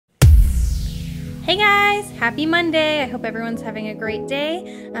Hey guys, happy Monday. I hope everyone's having a great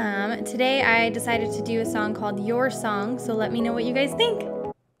day. Today I decided to do a song called Your Song, so let me know what you guys think.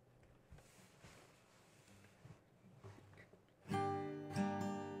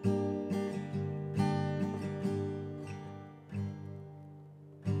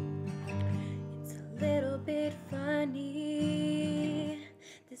 It's a little bit funny,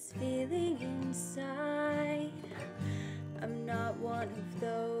 this feeling inside. I'm not one of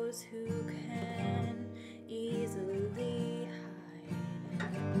those who can easily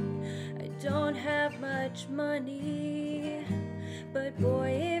hide. I don't have much money, but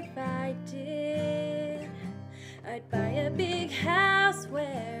boy, if I did, I'd buy a big house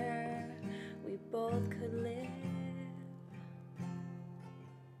where we both could live.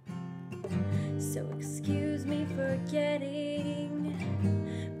 So excuse me for getting,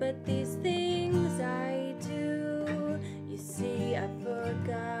 but these things I do, you see, I've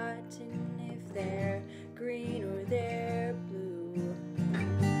forgotten if they're green or they're blue.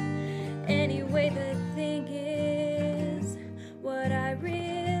 Anyway, the thing is, what I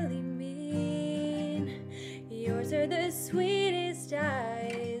really mean, yours are the sweetest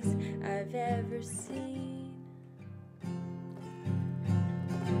eyes I've ever seen.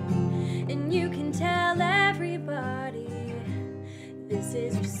 And you can tell everybody this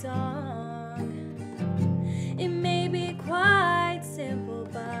is your song. It may be quite simple,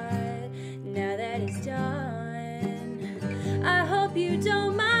 but now that it's done, I hope you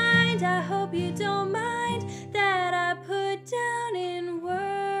don't mind, I hope you don't mind that I put down in words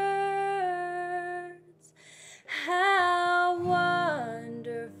how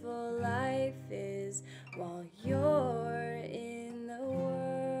wonderful life is while you're in the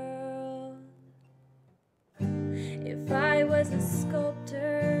world. If I was a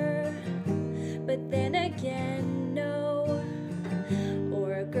sculptor, but then again, no,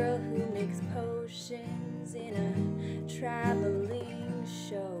 or a girl who makes potions in a traveling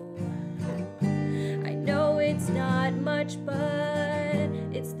show. I know it's not much, but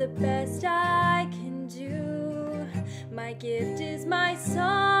it's the best I can do. My gift is my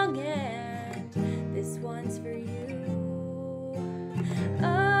song, and this one's for you.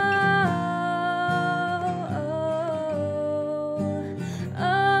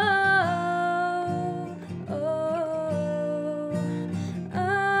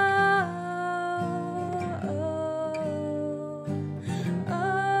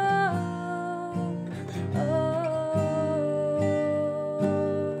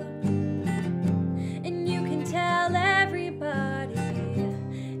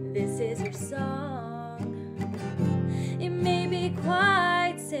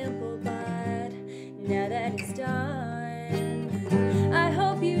 Quite simple, but now that it's done, I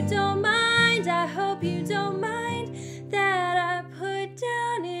hope you don't mind, I hope you don't mind that I put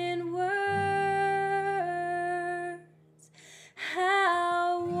down in words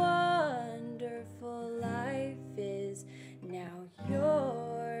how wonderful life is now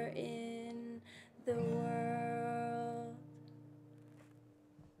you're in the world.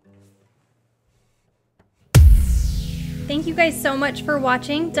 Thank you guys so much for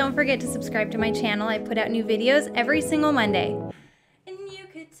watching. Don't forget to subscribe to my channel. I put out new videos every single Monday. And you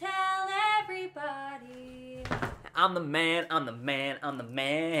could tell everybody I'm the man, I'm the man, I'm the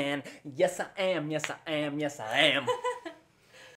man. Yes I am, yes I am, yes I am.